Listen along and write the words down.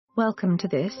Welcome to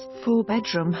this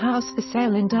 4-bedroom house for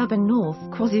sale in Durban, North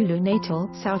KwaZulu, Natal,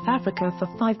 South Africa for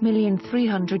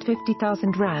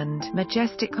R5,350,000.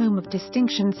 Majestic home of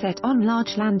distinction set on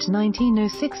large land,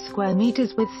 1906 square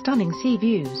meters with stunning sea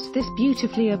views. This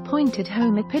beautifully appointed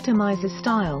home epitomizes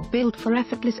style, built for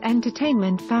effortless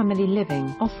entertainment, family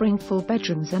living, offering 4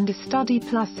 bedrooms and a study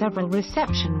plus several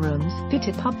reception rooms,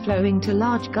 fitted pub flowing to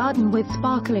large garden with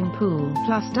sparkling pool,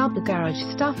 plus double garage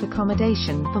staff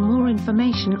accommodation. For more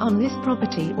information on this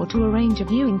property or to arrange a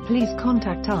viewing, please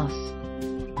contact us.